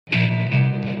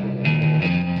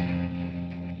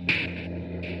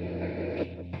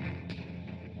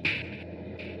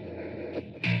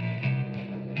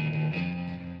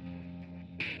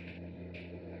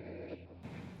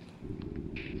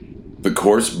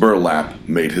coarse burlap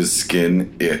made his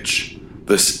skin itch.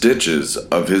 The stitches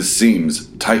of his seams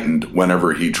tightened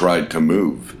whenever he tried to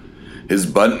move. His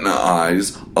button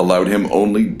eyes allowed him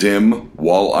only dim,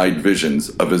 wall-eyed visions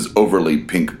of his overly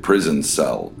pink prison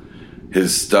cell.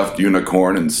 His stuffed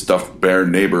unicorn and stuffed bear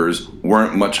neighbors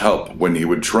weren't much help when he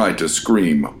would try to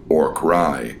scream or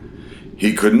cry.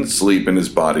 He couldn't sleep in his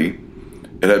body.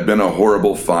 It had been a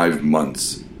horrible 5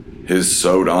 months. His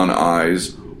sewed-on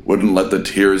eyes wouldn't let the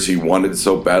tears he wanted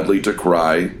so badly to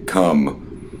cry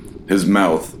come. His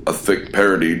mouth, a thick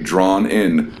parody drawn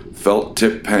in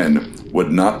felt-tip pen,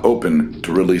 would not open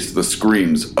to release the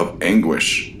screams of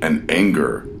anguish and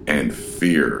anger and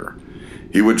fear.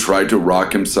 He would try to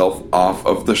rock himself off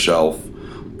of the shelf,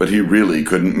 but he really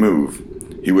couldn't move.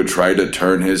 He would try to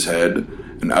turn his head,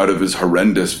 and out of his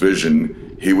horrendous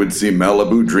vision, he would see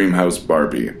Malibu Dreamhouse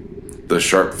Barbie. The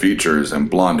sharp features and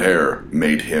blonde hair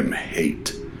made him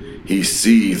hate. He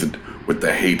seethed with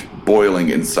the hate boiling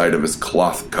inside of his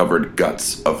cloth-covered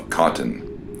guts of cotton.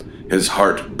 His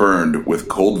heart burned with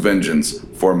cold vengeance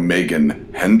for Megan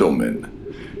Hendelman.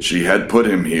 She had put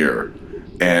him here,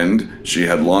 and she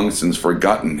had long since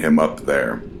forgotten him up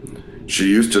there. She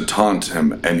used to taunt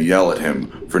him and yell at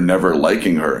him for never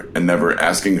liking her and never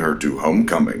asking her to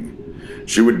homecoming.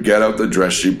 She would get out the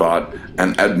dress she bought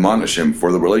and admonish him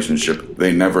for the relationship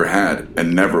they never had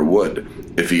and never would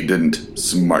if he didn't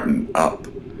smarten up.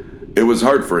 It was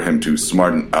hard for him to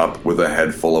smarten up with a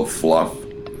head full of fluff.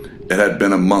 It had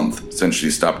been a month since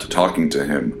she stopped talking to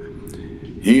him.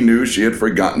 He knew she had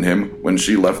forgotten him when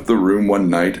she left the room one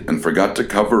night and forgot to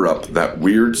cover up that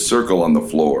weird circle on the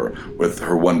floor with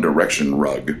her One Direction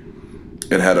rug.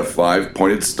 It had a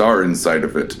 5-pointed star inside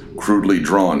of it, crudely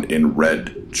drawn in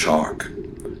red chalk.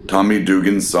 Tommy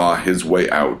Dugan saw his way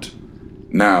out.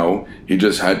 Now, he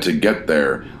just had to get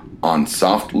there on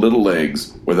soft little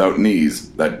legs without knees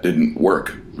that didn't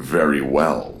work very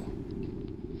well.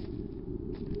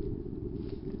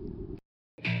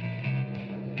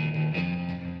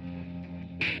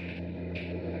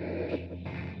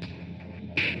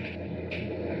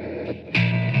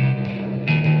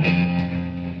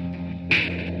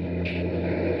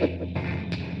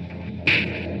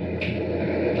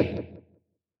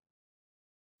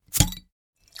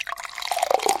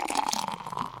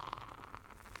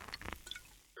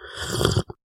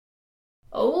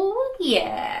 Oh,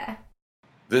 yeah.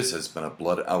 This has been a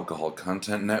Blood Alcohol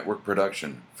Content Network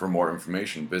production. For more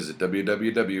information, visit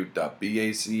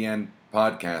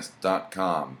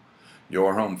www.bacnpodcast.com.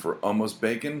 Your home for Almost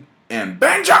Bacon and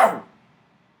Banjo!